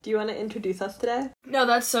Do you want to introduce us today? No,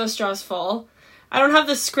 that's so stressful. I don't have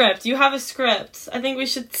the script. You have a script. I think we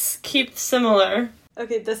should keep similar.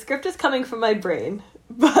 Okay, the script is coming from my brain,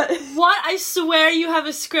 but... What? I swear you have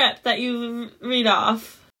a script that you read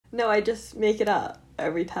off. No, I just make it up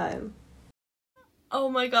every time. Oh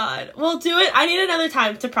my god. Well, do it. I need another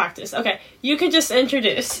time to practice. Okay, you can just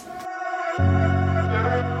introduce.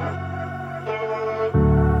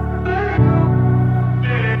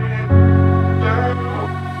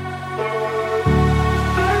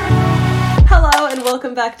 Hello, and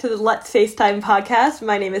welcome back to the Let's FaceTime podcast.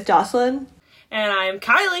 My name is Jocelyn. And I'm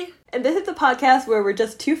Kylie. And this is a podcast where we're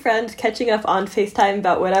just two friends catching up on FaceTime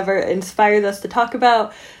about whatever inspires us to talk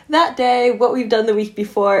about that day, what we've done the week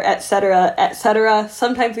before, etc., etc.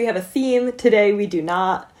 Sometimes we have a theme. Today we do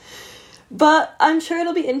not. But I'm sure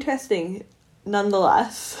it'll be interesting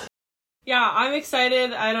nonetheless. Yeah, I'm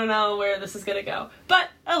excited. I don't know where this is gonna go. But,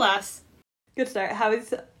 alas. Good start. How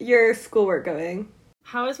is your schoolwork going?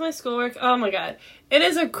 How is my schoolwork? Oh my god. It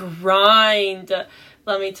is a grind.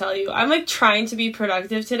 Let me tell you, I'm trying to be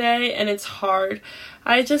productive today and it's hard.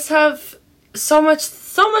 I just have so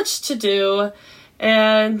much to do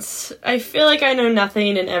and I feel like I know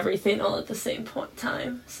nothing and everything all at the same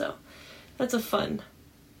time. So that's a fun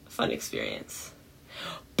experience.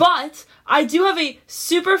 But I do have a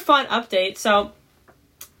super fun update. So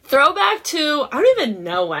throwback to, I don't even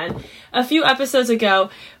know when, a few episodes ago,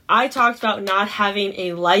 I talked about not having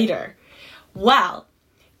a lighter. Well,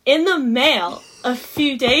 in the mail a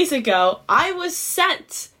few days ago, I was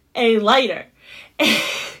sent a lighter.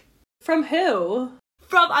 From who?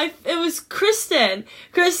 It was Kristen.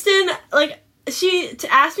 Kristen, she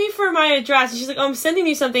asked me for my address, and she's like, oh, I'm sending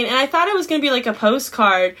you something, and I thought it was going to be a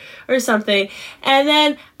postcard or something, and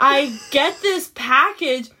then I get this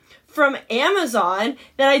package from Amazon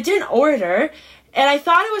that I didn't order, and I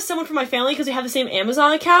thought it was someone from my family because we have the same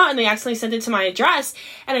Amazon account, and they accidentally sent it to my address,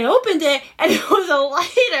 and I opened it, and it was a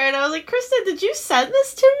lighter, and I was like, Kristen, did you send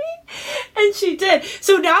this to me? And she did.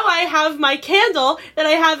 So now I have my candle that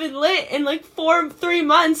I haven't lit in 3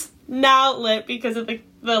 months now lit because of the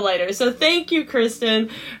lighter. So thank you, Kristen,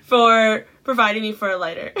 for providing me for a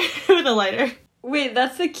lighter. With a lighter. Wait,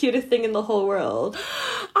 that's the cutest thing in the whole world.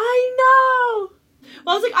 I know!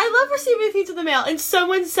 Well, I was like, I love receiving things in the mail, and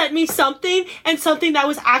someone sent me something, and something that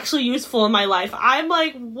was actually useful in my life. I'm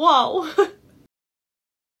like, whoa.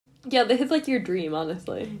 Yeah, this is your dream,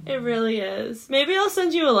 honestly. It really is. Maybe I'll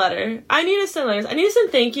send you a letter. I need to send letters. I need to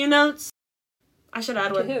send thank you notes. I should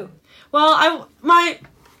add one. To who? Well, my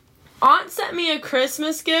aunt sent me a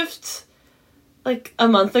Christmas gift, a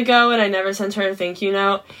month ago, and I never sent her a thank you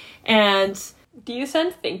note, and... Do you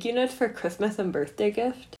send thank you notes for Christmas and birthday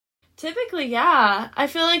gift? Typically, yeah. I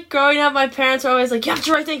feel like growing up, my parents were always like, you have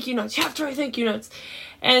to write thank you notes, you have to write thank you notes.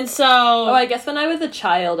 And so... Oh, I guess when I was a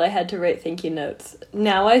child, I had to write thank you notes.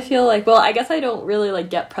 Now I feel I guess I don't really,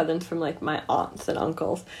 get presents from, my aunts and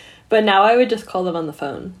uncles. But now I would just call them on the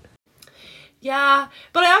phone. Yeah,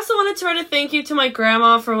 but I also wanted to write a thank you to my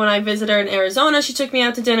grandma for when I visited her in Arizona. She took me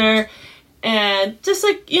out to dinner. And just,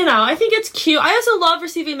 I think it's cute. I also love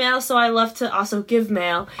receiving mail, so I love to also give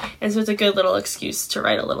mail. And so it's a good little excuse to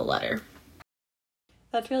write a little letter.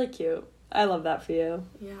 That's really cute. I love that for you.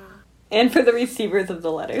 Yeah. And for the receivers of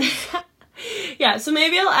the letters. Yeah, so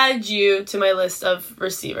maybe I'll add you to my list of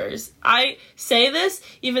receivers. I say this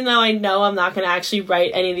even though I know I'm not going to actually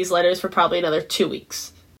write any of these letters for probably another 2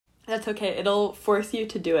 weeks. That's okay. It'll force you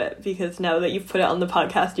to do it, because now that you've put it on the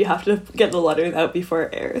podcast, you have to get the letters out before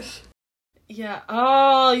it airs. Yeah.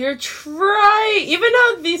 Oh, you're right. Even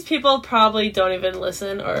though these people probably don't even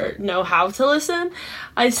listen or know how to listen,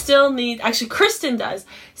 I still need... Actually, Kristen does.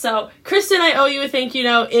 So, Kristen, I owe you a thank you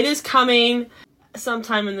note. It is coming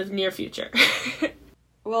sometime in the near future.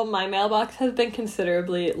 Well, my mailbox has been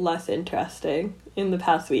considerably less interesting in the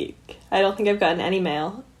past week. I don't think I've gotten any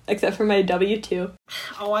mail, except for my W-2.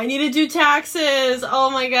 Oh, I need to do taxes. Oh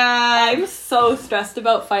my god. I'm so stressed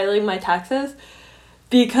about filing my taxes,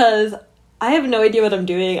 because... I have no idea what I'm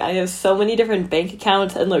doing. I have so many different bank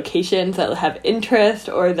accounts and locations that have interest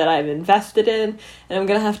or that I've invested in, and I'm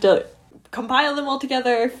going to have to compile them all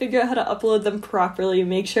together, figure out how to upload them properly,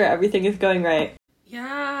 make sure everything is going right.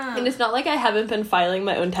 Yeah. And it's not like I haven't been filing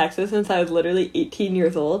my own taxes since I was literally 18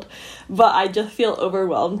 years old, but I just feel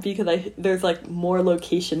overwhelmed because there's more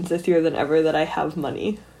locations this year than ever that I have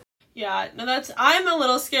money. Yeah, no, I'm a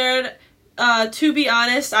little scared. To be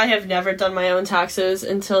honest, I have never done my own taxes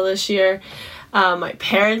until this year. My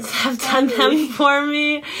parents have done them for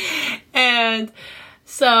me. And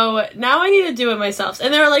so now I need to do it myself.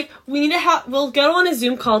 And they were like, we'll go on a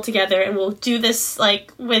Zoom call together and we'll do this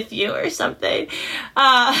with you or something.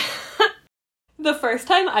 The first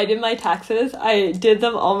time I did my taxes, I did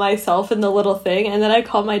them all myself in the little thing, and then I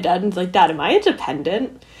called my dad and was like, Dad, am I a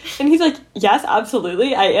dependent? And he's like, yes,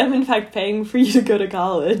 absolutely. I am, in fact, paying for you to go to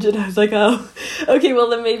college. And I was like, oh, okay, well,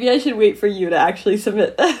 then maybe I should wait for you to actually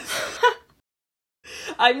submit this.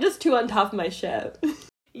 I'm just too on top of my shit.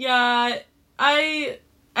 Yeah, I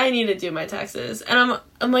need to do my taxes. And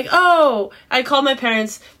I'm like, oh, I called my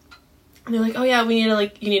parents. And they're like, oh yeah, you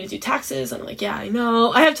need to do taxes. And I'm like, yeah, I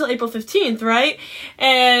know. I have till April 15th, right?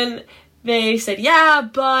 And they said, yeah,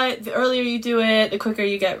 but the earlier you do it, the quicker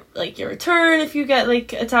you get, like, your return if you get,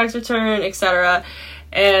 like, a tax return, etc.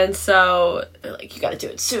 And so, they're like, you gotta do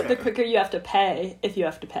it sooner. The quicker you have to pay, if you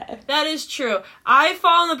have to pay. That is true. I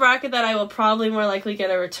fall in the bracket that I will probably more likely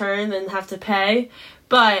get a return than have to pay,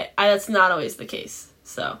 but that's not always the case.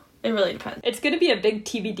 So, it really depends. It's going to be a big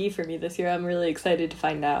TBD for me this year. I'm really excited to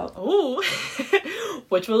find out. Ooh.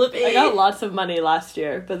 Which will it be? I got lots of money last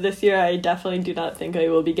year, but this year I definitely do not think I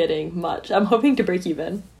will be getting much. I'm hoping to break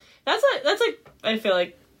even. That's I feel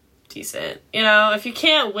like, decent. You know, if you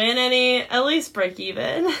can't win any, at least break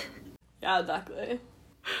even. Yeah, exactly.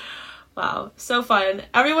 Wow. So fun.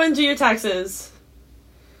 Everyone do your taxes.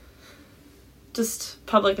 Just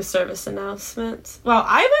public service announcement. Wow,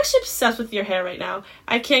 I'm actually obsessed with your hair right now.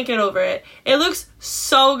 I can't get over it. It looks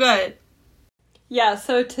so good. Yeah,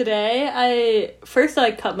 so today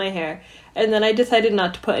I cut my hair, and then I decided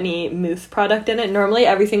not to put any mousse product in it. Normally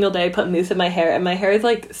every single day I put mousse in my hair, and my hair is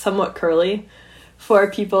like somewhat curly for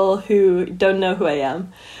people who don't know who I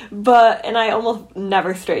am. And I almost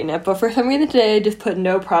never straighten it, but for some reason today I just put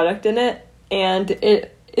no product in it, and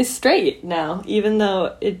it is straight now, even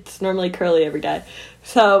though it's normally curly every day.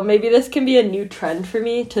 So maybe this can be a new trend for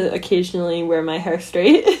me to occasionally wear my hair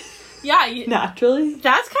straight. Yeah. Naturally.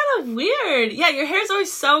 That's kind of weird. Yeah, your hair's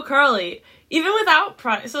always so curly, even without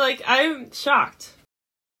product. So, like, I'm shocked.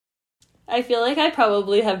 I feel like I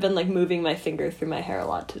probably have been, like, moving my fingers through my hair a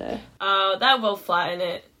lot today. Oh, that will flatten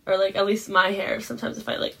it. Or, like, at least my hair. Sometimes if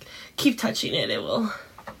I, like, keep touching it, it will.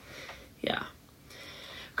 Yeah.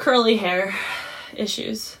 Curly hair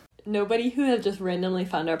issues. Nobody who has just randomly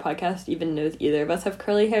found our podcast even knows either of us have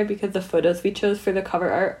curly hair, because the photos we chose for the cover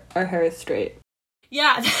art, our hair is straight.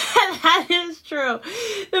 Yeah, that is true.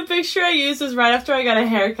 The picture I used was right after I got a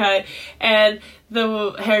haircut, and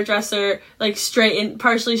the hairdresser, like,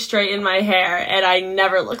 partially straightened my hair, and I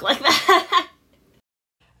never look like that.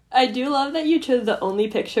 I do love that you chose the only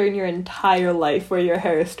picture in your entire life where your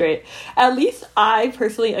hair is straight. At least I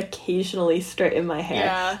personally occasionally straighten my hair.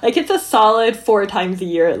 Yeah. Like, it's a solid 4 times a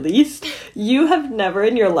year at least. You have never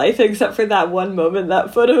in your life, except for that one moment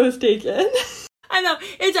that photo was taken. I know.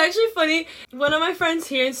 It's actually funny. One of my friends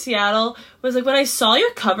here in Seattle was like, when I saw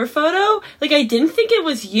your cover photo, like, I didn't think it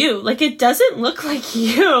was you. Like, it doesn't look like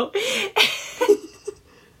you.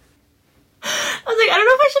 I was like, I don't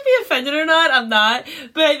know if I should be offended or not. I'm not.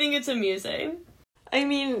 But I think it's amusing. I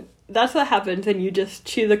mean, that's what happens when you just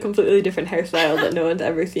choose a completely different hairstyle that no one's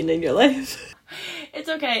ever seen in your life. It's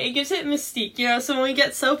okay. It gives it mystique, you know? So when we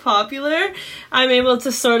get so popular, I'm able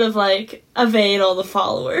to sort of, like, evade all the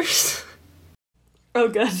followers. Oh,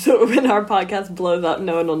 good. So when our podcast blows up,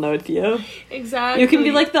 no one will know it's you. Exactly. You can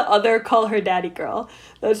be like the other Call Her Daddy girl.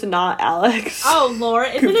 That's not Alex. Oh,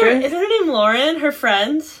 Lauren. Isn't her name Lauren, her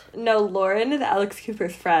friend? No, Lauren is Alex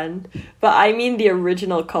Cooper's friend. But I mean the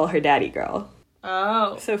original Call Her Daddy girl.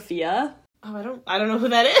 Oh. Sophia. Oh, I don't know who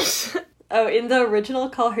that is. Oh, in the original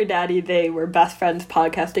Call Her Daddy, they were best friends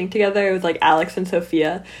podcasting together. It was like Alex and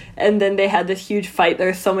Sophia. And then they had this huge fight. There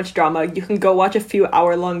was so much drama. You can go watch a few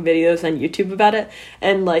hour-long videos on YouTube about it.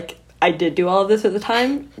 And, like, I did do all of this at the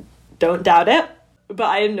time. Don't doubt it. But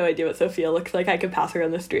I had no idea what Sophia looks like. I could pass her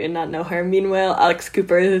on the street and not know her. Meanwhile, Alex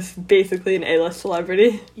Cooper is basically an A-list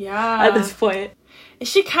celebrity. Yeah. At this point.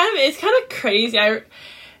 It's kind of crazy.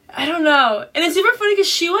 I don't know. And it's super funny because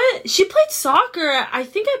she played soccer, I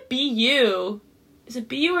think at BU. Is it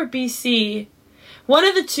BU or BC? One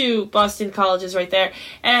of the two Boston colleges right there.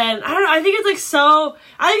 And I don't know, I think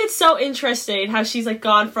it's so interesting how she's like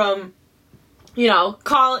gone from,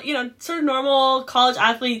 sort of normal college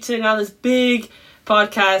athlete to now this big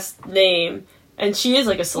podcast name. And she is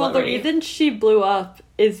like a celebrity. Well, the reason she blew up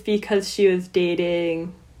is because she was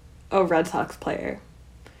dating a Red Sox player.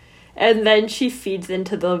 And then she feeds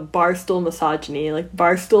into the Barstool misogyny. Like,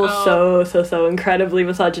 Barstool is so incredibly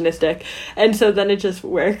misogynistic. And so then it just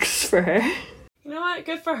works for her. You know what?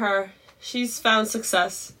 Good for her. She's found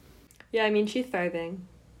success. Yeah, I mean, she's thriving.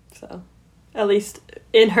 So, at least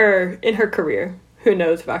in her career. Who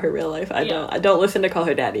knows about her real life? I don't listen to Call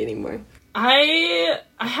Her Daddy anymore. I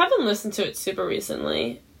haven't listened to it super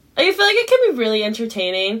recently. I feel like it can be really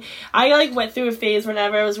entertaining. I, like, went through a phase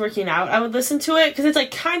whenever I was working out. I would listen to it because it's,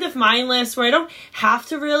 like, kind of mindless where I don't have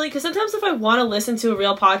to really... Because sometimes if I want to listen to a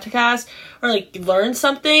real podcast or, like, learn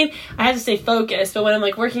something, I have to stay focused. But when I'm,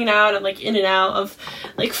 like, working out, I'm, like, in and out of,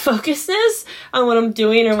 like, focusedness on what I'm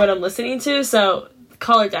doing or what I'm listening to. So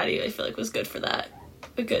Call Her Daddy, I feel like, was good for that.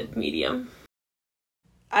 A good medium.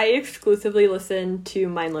 I exclusively listen to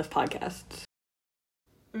mindless podcasts.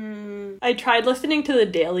 I tried listening to The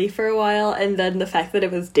Daily for a while, and then the fact that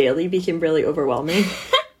it was daily became really overwhelming.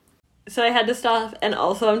 So I had to stop, and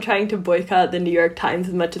also I'm trying to boycott the New York Times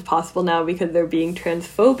as much as possible now because they're being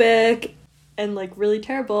transphobic and, like, really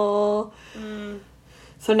terrible.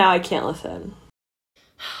 So now I can't listen.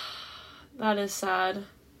 That is sad.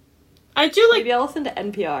 I do, like... Maybe I'll listen to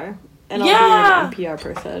NPR, and I'll be an NPR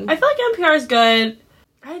person. I feel like NPR is good.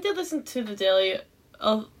 I did listen to The Daily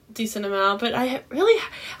a decent amount, but I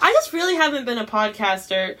just really haven't been a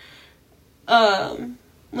podcaster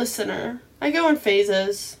listener. I go in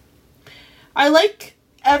phases. I like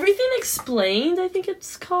Everything Explained, I think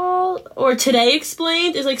it's called, or Today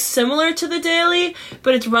Explained is, like, similar to The Daily,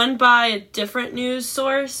 but it's run by a different news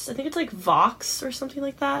source. I think it's, like, Vox or something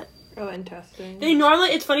like that. Oh, interesting.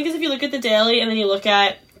 It's funny because if you look at The Daily and then you look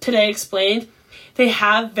at Today Explained, they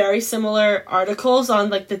have very similar articles on,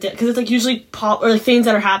 like, because it's, like, usually pop, or, like, things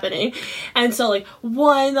that are happening. And so, like,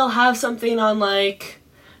 one, they'll have something on, like,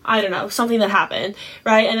 I don't know, something that happened,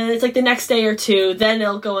 right? And then it's, like, the next day or two, then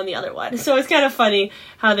they'll go on the other one. So it's kind of funny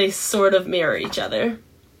how they sort of mirror each other.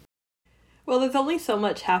 Well, there's only so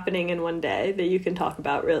much happening in one day that you can talk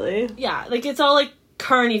about, really. Yeah, like, it's all, like,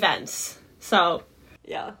 current events. So.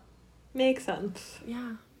 Yeah. Makes sense.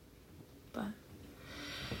 Yeah. But.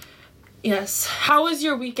 Yes. How was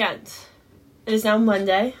your weekend? It is now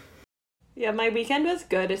Monday. Yeah, my weekend was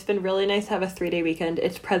good. It's been really nice to have a 3-day weekend.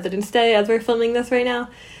 It's President's Day as we're filming this right now.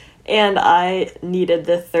 And I needed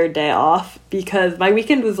the third day off because my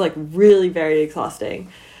weekend was, like, really very exhausting.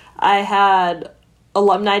 I had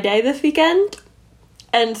Alumni Day this weekend.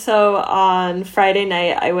 And so on Friday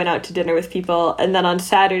night, I went out to dinner with people. And then on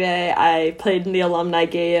Saturday, I played in the alumni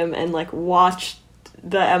game and, like, watched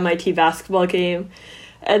the MIT basketball game.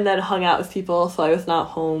 And then hung out with people, so I was not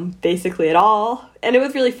home basically at all. And it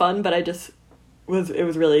was really fun, but it was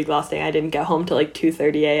really exhausting. I didn't get home till, like,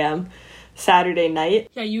 2:30 a.m. Saturday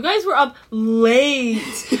night. Yeah, you guys were up late.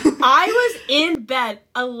 I was in bed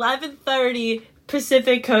 11:30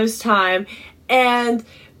 Pacific Coast time, and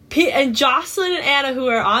Jocelyn and Anna, who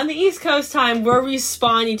are on the East Coast time, were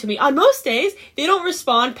responding to me. On most days, they don't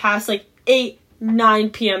respond past, like, 9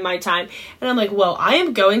 p.m. my time. And I'm like, whoa, I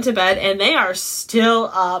am going to bed and they are still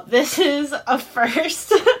up. This is a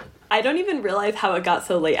first. I don't even realize how it got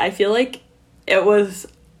so late. I feel like it was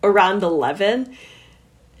around 11.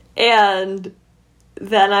 And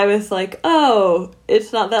then I was like, oh,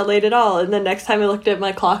 it's not that late at all. And the next time I looked at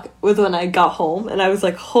my clock was when I got home. And I was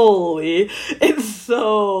like, holy, it's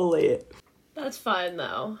so late. That's fine,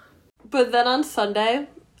 though. But then on Sunday,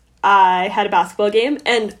 I had a basketball game.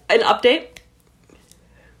 And an update.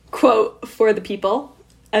 Quote for the people,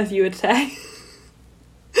 as you would say.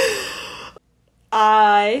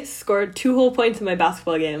 I scored 2 whole points in my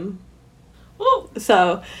basketball game. Whoa.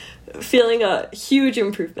 So, feeling a huge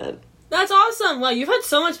improvement. That's awesome. Wow, you've had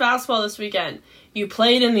so much basketball this weekend. You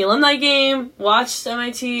played in the alumni game, watched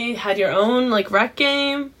MIT, had your own, like, rec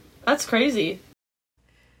game. That's crazy.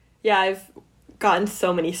 Yeah, I've gotten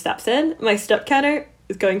so many steps in. My step counter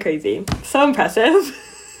is going crazy. So impressive.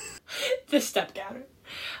 The step counter.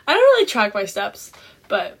 I don't really track my steps,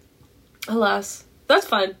 but alas, that's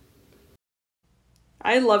fun.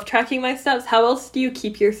 I love tracking my steps. How else do you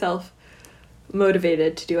keep yourself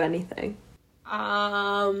motivated to do anything?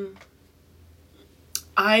 I've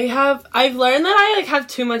learned that I, like, have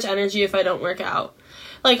too much energy if I don't work out.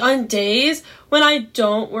 Like, on days when I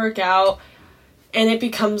don't work out and it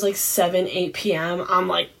becomes, like, 7, 8 p.m., I'm,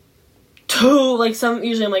 like,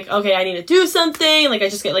 usually I'm like, okay, I need to do something, like, I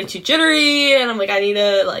just get, like, too jittery, and I'm like, I need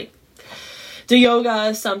to, like, do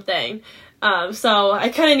yoga, something, so I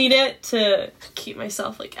kind of need it to keep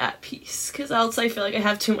myself, like, at peace, because else I feel like I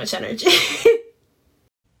have too much energy.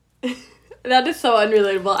 That is so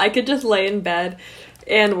unrelatable. I could just lay in bed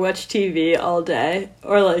and watch TV all day,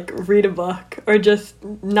 or, like, read a book, or just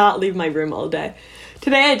not leave my room all day.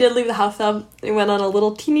 Today I did leave the house up and went on a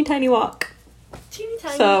little teeny tiny walk. Teeny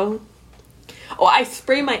tiny? So... Oh, I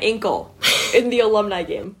sprained my ankle in the alumni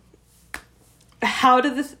game. How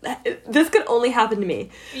did this could only happen to me.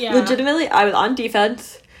 Yeah. Legitimately, I was on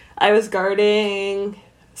defense. I was guarding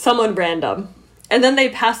someone random. And then they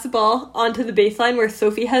passed the ball onto the baseline where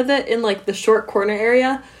Sophie has it in, like, the short corner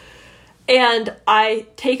area. and I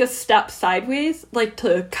take a step sideways, like,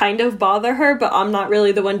 to kind of bother her, but I'm not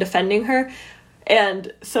really the one defending her.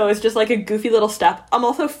 And so it's just, like, a goofy little step. I'm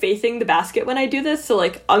also facing the basket when I do this, so,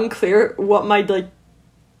 like, unclear what my, like,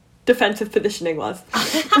 defensive positioning was.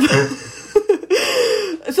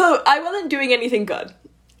 So I wasn't doing anything good,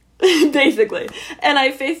 basically. And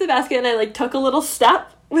I faced the basket, and I, like, took a little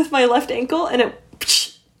step with my left ankle, and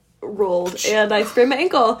it rolled, and I sprained my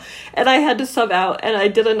ankle, and I had to sub out, and I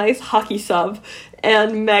did a nice hockey sub,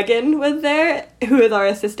 and Megan was there, who is our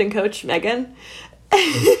assistant coach, Megan.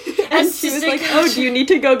 And she was like, oh, do you need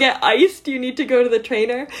to go get ice? Do you need to go to the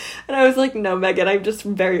trainer? And I was like, no, Megan, I'm just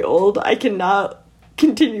very old. I cannot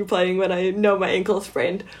continue playing when I know my ankle is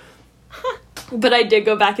sprained. But I did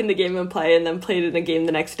go back in the game and play, and then played in a game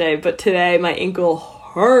the next day. But today, my ankle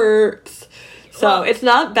hurts. So it's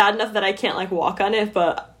not bad enough that I can't, like, walk on it,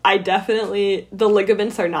 but I definitely, the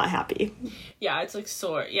ligaments are not happy. Yeah, it's, like,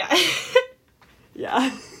 sore. Yeah.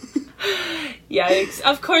 Yeah. Yikes.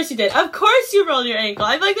 Of course you did. Of course you rolled your ankle.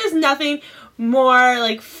 I feel like there's nothing more,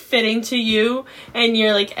 like, fitting to you and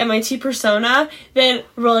your, like, MIT persona than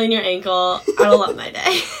rolling your ankle on alumni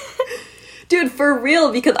day. Dude, for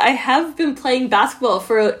real, because I have been playing basketball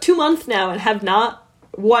for 2 months now and have not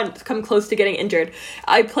once come close to getting injured.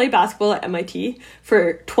 I play basketball at MIT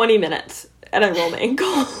for 20 minutes and I roll my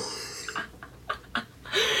ankle.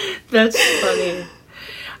 That's funny.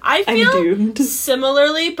 I feel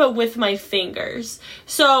similarly, but with my fingers.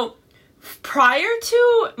 So, prior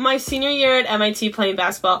to my senior year at MIT playing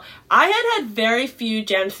basketball, I had very few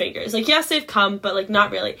jammed fingers. Like, yes, they've come, but, like,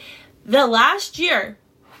 not really. The last year,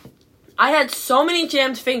 I had so many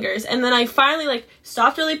jammed fingers, and then I finally, like,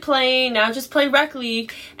 stopped really playing, now just play rec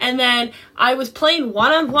league, and then I was playing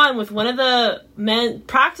one-on-one with one of the men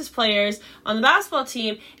practice players on the basketball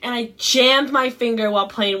team, and I jammed my finger while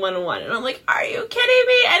playing one-on-one, and I'm like, are you kidding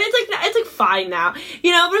me? And it's like fine now,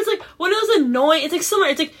 you know, but it's like one of those annoying, it's like similar,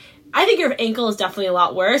 it's like, I think your ankle is definitely a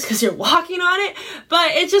lot worse because you're walking on it,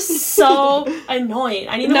 but it's just so annoying.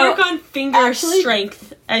 I need to work on finger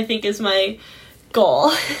strength, I think is my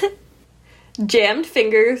goal. Jammed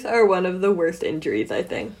fingers are one of the worst injuries, I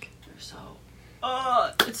think. It's so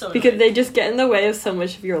annoying. Because they just get in the way of so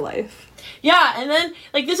much of your life. Yeah, and then,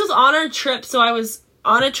 like, this was on our trip, so I was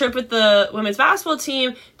on a trip with the women's basketball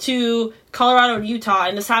team to Colorado and Utah,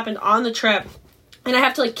 and this happened on the trip. And I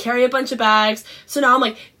have to, like, carry a bunch of bags. So now I'm,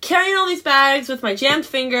 like, carrying all these bags with my jammed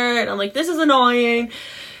finger, and I'm like, this is annoying.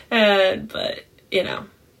 But, you know,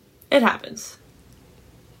 it happens.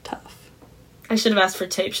 Tough. I should have asked for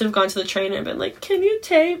tape. Should have gone to the trainer and been like, can you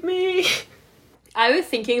tape me? I was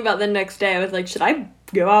thinking about the next day. I was like, should I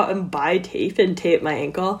go out and buy tape and tape my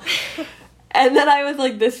ankle? And then I was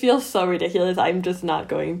like, this feels so ridiculous. I'm just not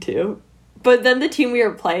going to. But then the team we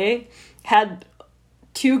were playing had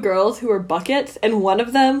 2 girls who were buckets, and one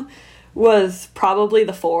of them was probably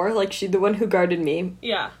the 4. Like, the one who guarded me.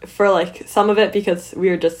 Yeah. For, like, some of it because we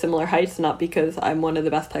were just similar heights, not because I'm one of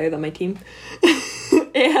the best players on my team.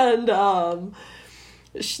 And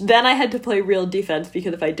then I had to play real defense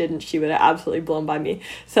because if I didn't, she would have absolutely blown by me.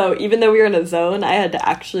 So even though we were in a zone, I had to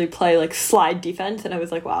actually play, like, slide defense, and I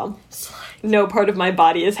was like, wow, no part of my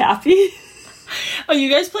body is happy. Oh,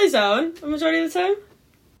 you guys play zone the majority of the time?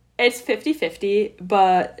 It's 50-50,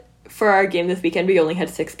 but for our game this weekend, we only had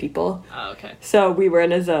 6 people. Oh, okay. So we were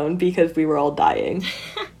in a zone because we were all dying.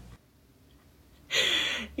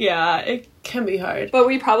 Yeah, it can be hard. But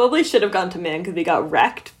we probably should have gone to man because we got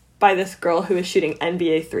wrecked by this girl who was shooting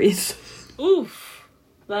NBA threes. Oof.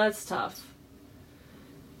 That's tough.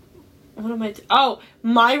 What am I...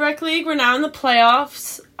 my rec league, we're now in the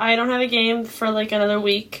playoffs. I don't have a game for, like, another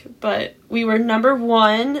week, but we were number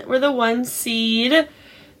 1. We're the 1 seed.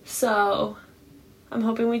 So, I'm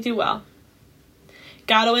hoping we do well.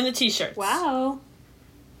 Gotta win the t-shirts. Wow.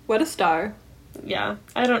 What a star. Yeah.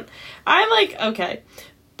 I'm like, okay.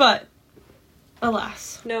 But,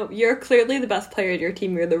 alas. No, you're clearly the best player in your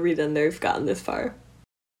team. You're the reason they've gotten this far.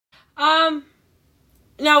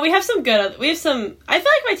 No, we have some I feel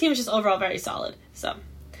like my team is just overall very solid, so.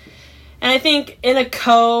 And I think in a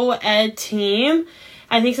co-ed team,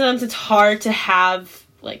 I think sometimes it's hard to have,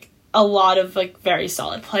 like, a lot of, like, very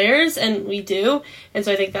solid players, and we do. And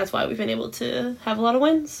so I think that's why we've been able to have a lot of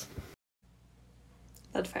wins.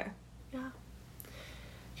 That's fair. Yeah.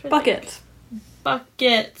 Buckets.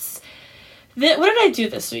 Buckets. What did I do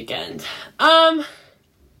this weekend?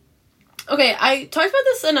 Okay, I talked about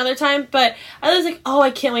this another time, but I was like,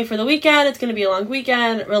 I can't wait for the weekend. It's going to be a long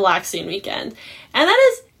weekend, relaxing weekend. And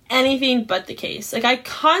that is anything but the case. Like, I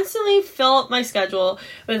constantly fill up my schedule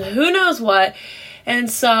with who knows what. And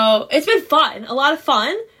so it's been fun, a lot of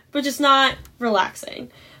fun, but just not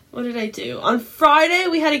relaxing. what did I do? On Friday,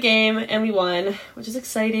 we had a game, and we won, which is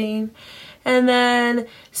exciting. And then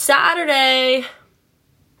Saturday,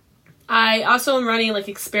 I also am running, like,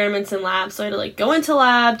 experiments in lab, so I had to, like, go into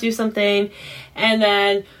lab, do something, and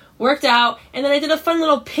then worked out. And then I did a fun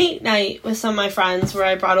little paint night with some of my friends where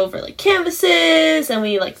I brought over, like, canvases, and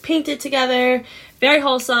we, like, painted together. Very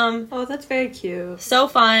wholesome. Oh, that's very cute. So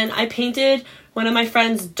fun. I painted one of my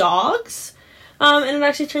friend's dogs. And it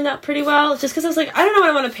actually turned out pretty well, just because I was like, I don't know what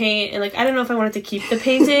I want to paint, and, like, I don't know if I wanted to keep the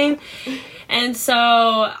painting. And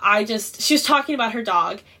so she was talking about her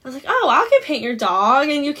dog. I was like, oh, I can paint your dog,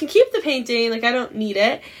 and you can keep the painting. Like, I don't need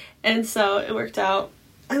it. And so it worked out.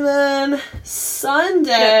 And then Sunday.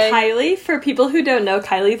 Yeah, Kylie, for people who don't know,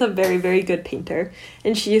 Kylie's a very, very good painter.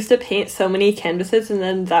 And she used to paint so many canvases, and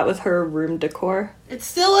then that was her room decor. It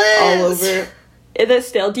still is. All over. Is it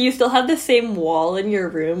still? Do you still have the same wall in your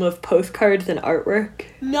room of postcards and artwork?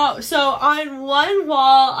 No. So on one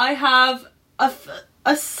wall, I have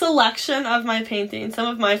a selection of my paintings, some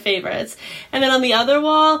of my favorites. And then on the other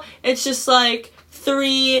wall, it's just like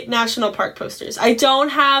 3 national park posters. I don't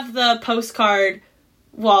have the postcard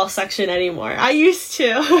wall section anymore. I used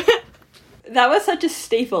to. That was such a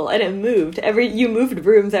staple, and it moved. You moved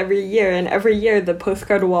rooms every year, and every year the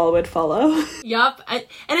postcard wall would follow. Yup. And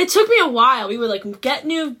it took me a while. We would, like, get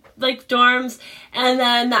new, like, dorms, and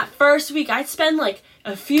then that first week, I'd spend, like,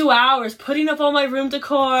 a few hours putting up all my room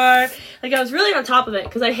decor. Like, I was really on top of it,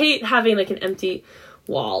 because I hate having, like, an empty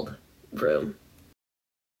walled room.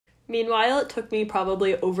 Meanwhile, it took me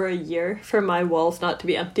probably over a year for my walls not to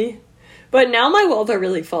be empty. But now my walls are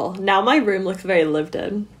really full. Now my room looks very lived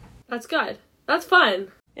in. That's good. That's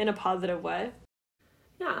fun. In a positive way.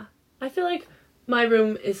 Yeah. I feel like my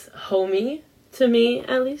room is homey, to me,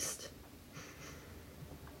 at least.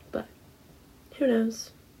 But who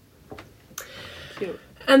knows? Cute.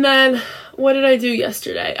 And then, what did I do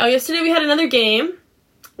yesterday? Oh, yesterday we had another game,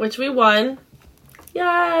 which we won.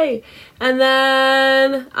 Yay! And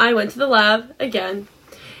then I went to the lab again,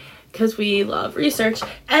 because we love research.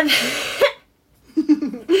 And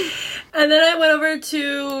and then I went over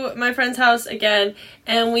to my friend's house again,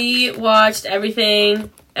 and we watched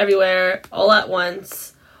Everything, Everywhere, All at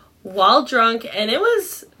Once, while drunk, and it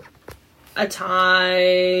was a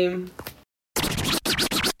time.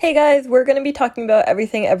 Hey guys, we're going to be talking about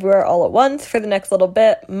Everything Everywhere All at Once for the next little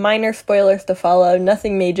bit. Minor spoilers to follow,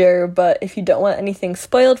 nothing major, but if you don't want anything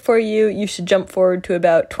spoiled for you, you should jump forward to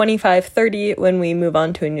about 25-30 when we move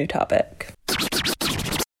on to a new topic.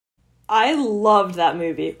 I loved that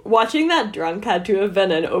movie. Watching that drunk had to have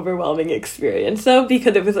been an overwhelming experience, though,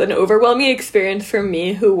 because it was an overwhelming experience for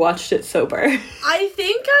me who watched it sober. I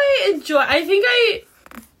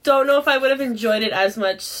don't know if I would have enjoyed it as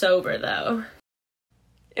much sober, though.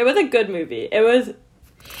 It was a good movie. It was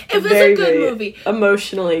a good movie.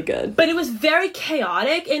 Emotionally good. But it was very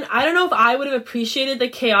chaotic, and I don't know if I would have appreciated the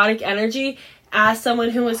chaotic energy as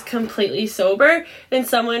someone who was completely sober than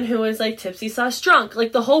someone who was, like, tipsy/drunk.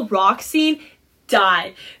 Like, the whole rock scene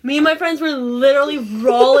died. Me and my friends were literally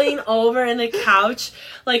rolling over in the couch,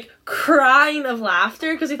 like, crying of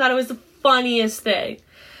laughter because we thought it was the funniest thing.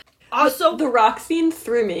 Also, the rock scene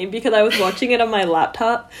threw me because I was watching it on my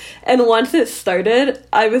laptop, and once it started,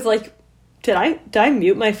 I was like, did I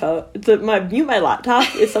mute my phone? Mute my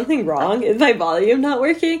laptop? Is something wrong? Is my volume not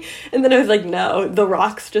working? And then I was like, no, the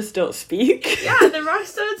rocks just don't speak. Yeah, the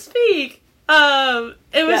rocks don't speak.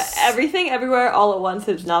 It was Everything Everywhere All at Once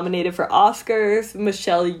is nominated for Oscars.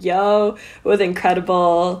 Michelle Yeoh was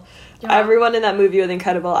incredible. Yeah. Everyone in that movie was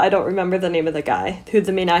incredible. I don't remember the name of the guy who's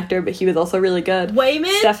the main actor, but he was also really good.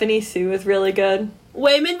 Waymond? Stephanie Sue was really good.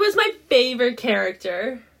 Waymond was my favorite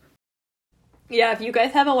character. Yeah, if you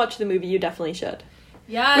guys haven't watched the movie, you definitely should.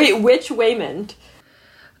 Yeah. Wait, which Waymond?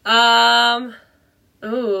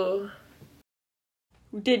 Ooh.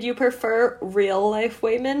 Did you prefer real life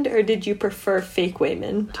Waymond, or did you prefer fake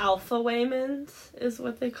Waymond? Alpha Waymond is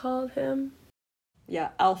what they called him. Yeah,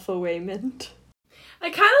 Alpha Waymond. I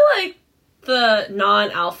kind of like the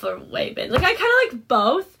non-alpha Waymond. Like, I kind of like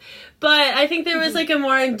both, but I think there was, like, a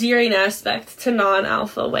more endearing aspect to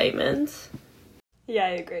non-alpha Waymond. Yeah,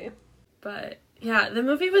 I agree. But, yeah, the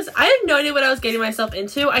movie was... I had no idea what I was getting myself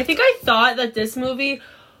into. I think I thought that this movie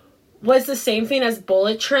was the same thing as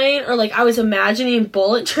Bullet Train, or, like, I was imagining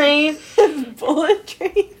Bullet Train. Bullet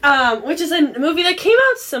Train? Which is a movie that came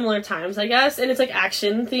out similar times, I guess, and it's, like,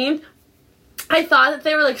 action-themed. I thought that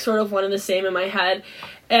they were, like, sort of one and the same in my head,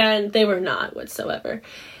 and they were not whatsoever.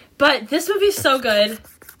 But this movie's so good.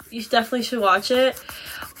 You definitely should watch it.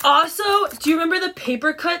 Also, do you remember the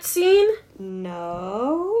paper cut scene?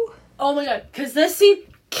 No. Oh my god, because this scene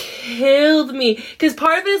killed me. Because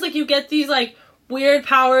part of it is, like, you get these, like, weird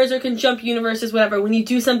powers or can jump universes, whatever, when you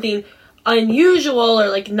do something unusual or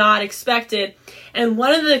like not expected. And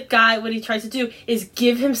one of the guy, what he tries to do is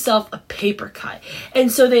give himself a paper cut.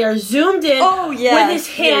 And so they are zoomed in with his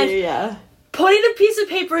hand, putting a piece of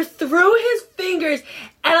paper through his fingers.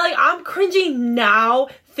 And like, I'm cringing now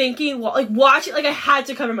thinking, like, watching, like, I had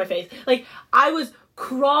to cover my face. Like, I was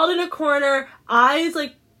crawled in a corner, eyes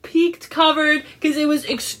like peaked covered, because it was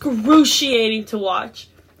excruciating to watch.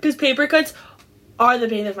 Because paper cuts are the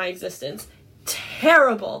bane of my existence.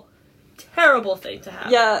 Terrible thing to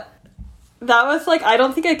have. Yeah, that was like, I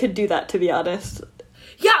don't think I could do that, to be honest.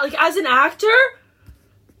 Yeah, like, as an actor,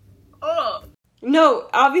 ugh. No,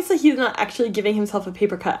 obviously he's not actually giving himself a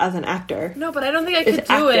paper cut as an actor. No, but I don't think I could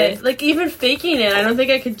do it. Like, even faking it, I don't think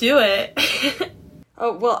I could do it.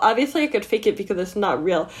 Oh, well, obviously I could fake it because it's not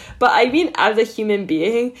real. But I mean, as a human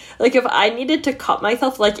being, like, if I needed to cut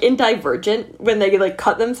myself, like, in Divergent, when they, like,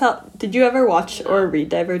 cut themselves... Did you ever watch or read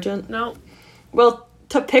Divergent? No. Well,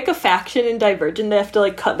 to pick a faction in Divergent, they have to,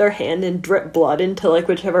 like, cut their hand and drip blood into, like,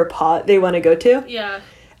 whichever pot they want to go to. Yeah.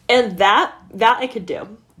 And that I could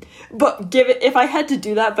do. But if I had to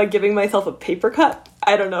do that by giving myself a paper cut,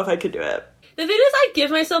 I don't know if I could do it. The thing is, I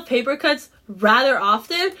give myself paper cuts rather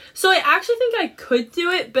often, so I actually think I could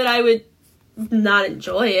do it, but I would not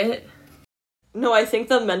enjoy it. No, I think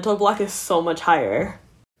the mental block is so much higher.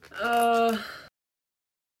 I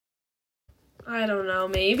don't know,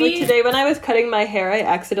 maybe? Like today when I was cutting my hair, I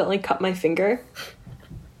accidentally cut my finger.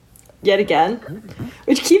 Yet again.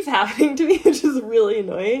 Which keeps happening to me, which is really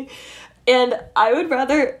annoying. And I would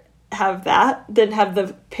rather have that than have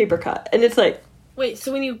the paper cut. And it's like... Wait,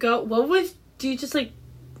 so when you go... Do you just, like...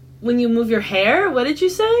 When you move your hair? What did you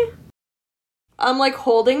say? I'm, like,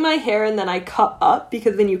 holding my hair and then I cut up.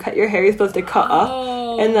 Because when you cut your hair, you're supposed to cut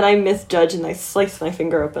up. And then I misjudge and I slice my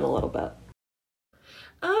finger open a little bit.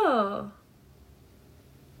 Oh.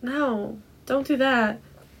 No. Don't do that.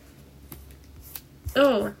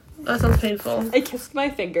 Oh. That sounds painful. I kissed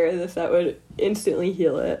my finger as if that would instantly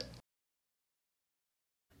heal it.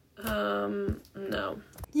 No.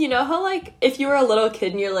 You know how, like, if you were a little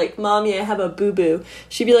kid and you're like, Mommy, I have a boo-boo,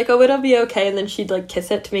 she'd be like, oh, it'll be okay, and then she'd, like,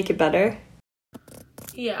 kiss it to make it better?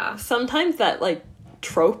 Yeah. Sometimes that, like,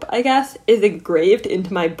 trope, I guess, is engraved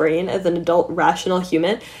into my brain as an adult, rational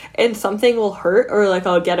human, and something will hurt, or, like,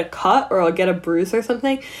 I'll get a cut, or I'll get a bruise or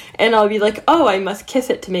something, and I'll be like, oh, I must kiss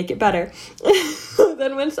it to make it better.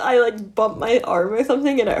 Then once I, like, bump my arm or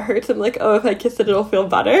something and it hurts, I'm like, oh, if I kiss it, it'll feel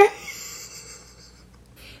better.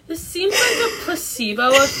 This seems like a placebo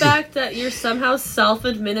effect that you're somehow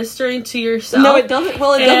self-administering to yourself. No, it doesn't.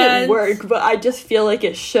 Well, it doesn't work, but I just feel like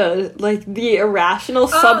it should. Like, the irrational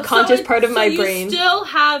subconscious part of my brain. You still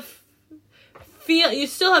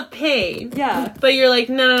have pain. Yeah. But you're like,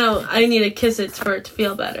 no, I need to kiss it for it to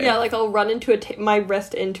feel better. Yeah, like, I'll run into my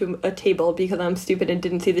wrist into a table because I'm stupid and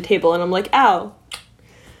didn't see the table, and I'm like, ow.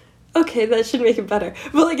 Okay, that should make it better.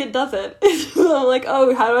 But, like, it doesn't. So I'm like,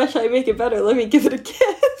 oh, how should I make it better? Let me give it a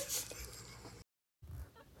kiss.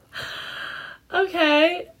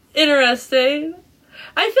 Okay. Interesting.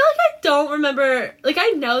 I feel like I don't remember... Like,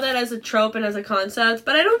 I know that as a trope and as a concept,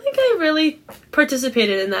 but I don't think I really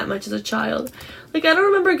participated in that much as a child. Like, I don't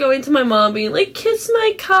remember going to my mom being like, kiss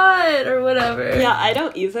my cut, or whatever. Yeah, I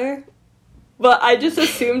don't either. But I just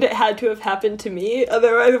assumed it had to have happened to me.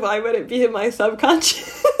 Otherwise, why would it be in my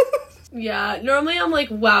subconscious? Yeah, normally I'm like,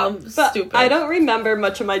 wow, I'm stupid. I don't remember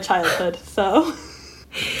much of my childhood, so...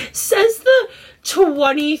 Says the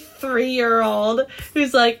 23-year-old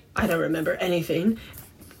who's like, I don't remember anything,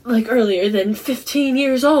 like, earlier than 15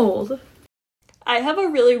 years old. I have a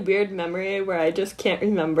really weird memory where I just can't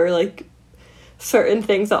remember, like, certain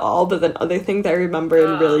things at all, but then other things I remember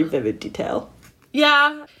in really vivid detail.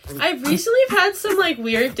 Yeah, I've recently had some, like,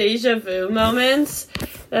 weird deja vu moments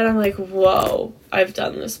that I'm like, whoa, I've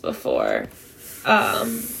done this before. I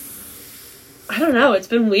don't know, it's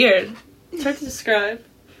been weird. It's hard to describe,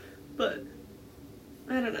 but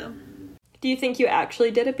I don't know. Do you think you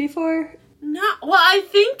actually did it before? No, well, I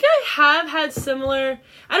think I have had similar,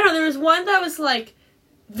 I don't know, there was one that was, like,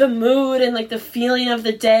 the mood and, like, the feeling of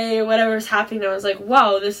the day or whatever was happening. I was like,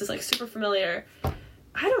 whoa, this is, like, super familiar.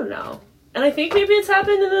 I don't know. And I think maybe it's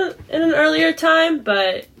happened in an earlier time,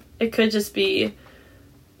 but it could just be,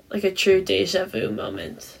 like, a true deja vu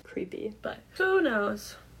moment. Creepy. But who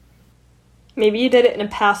knows? Maybe you did it in a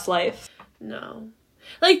past life. No.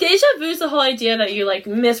 Like, deja vu is the whole idea that you, like,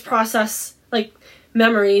 misprocess, like,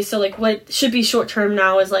 memories. So, like, what should be short-term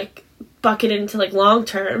now is, like, bucketed into, like,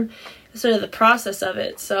 long-term instead of the process of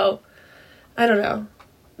it. So, I don't know.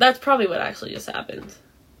 That's probably what actually just happened.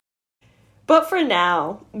 But for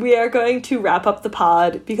now, we are going to wrap up the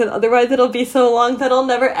pod because otherwise it'll be so long that I'll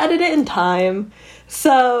never edit it in time.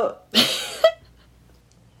 So...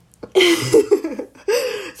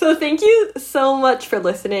 So thank you so much for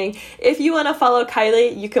listening. If you want to follow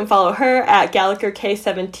Kylie, you can follow her at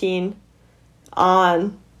GallagherK17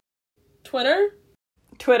 on Twitter,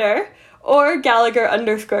 or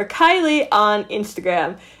Gallagher_Kylie on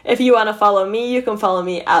Instagram. If you want to follow me, you can follow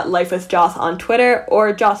me at LifeWithJoss on Twitter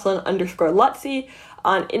or Jocelyn_Lutzy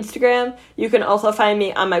on Instagram. You can also find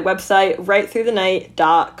me on my website,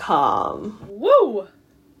 rightthroughthenight.com. Woo!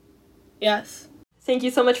 Yes. Thank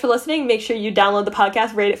you so much for listening. Make sure you download the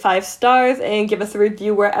podcast, rate it 5 stars, and give us a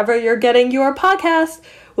review wherever you're getting your podcast.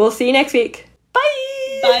 We'll see you next week.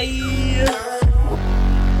 Bye! Bye!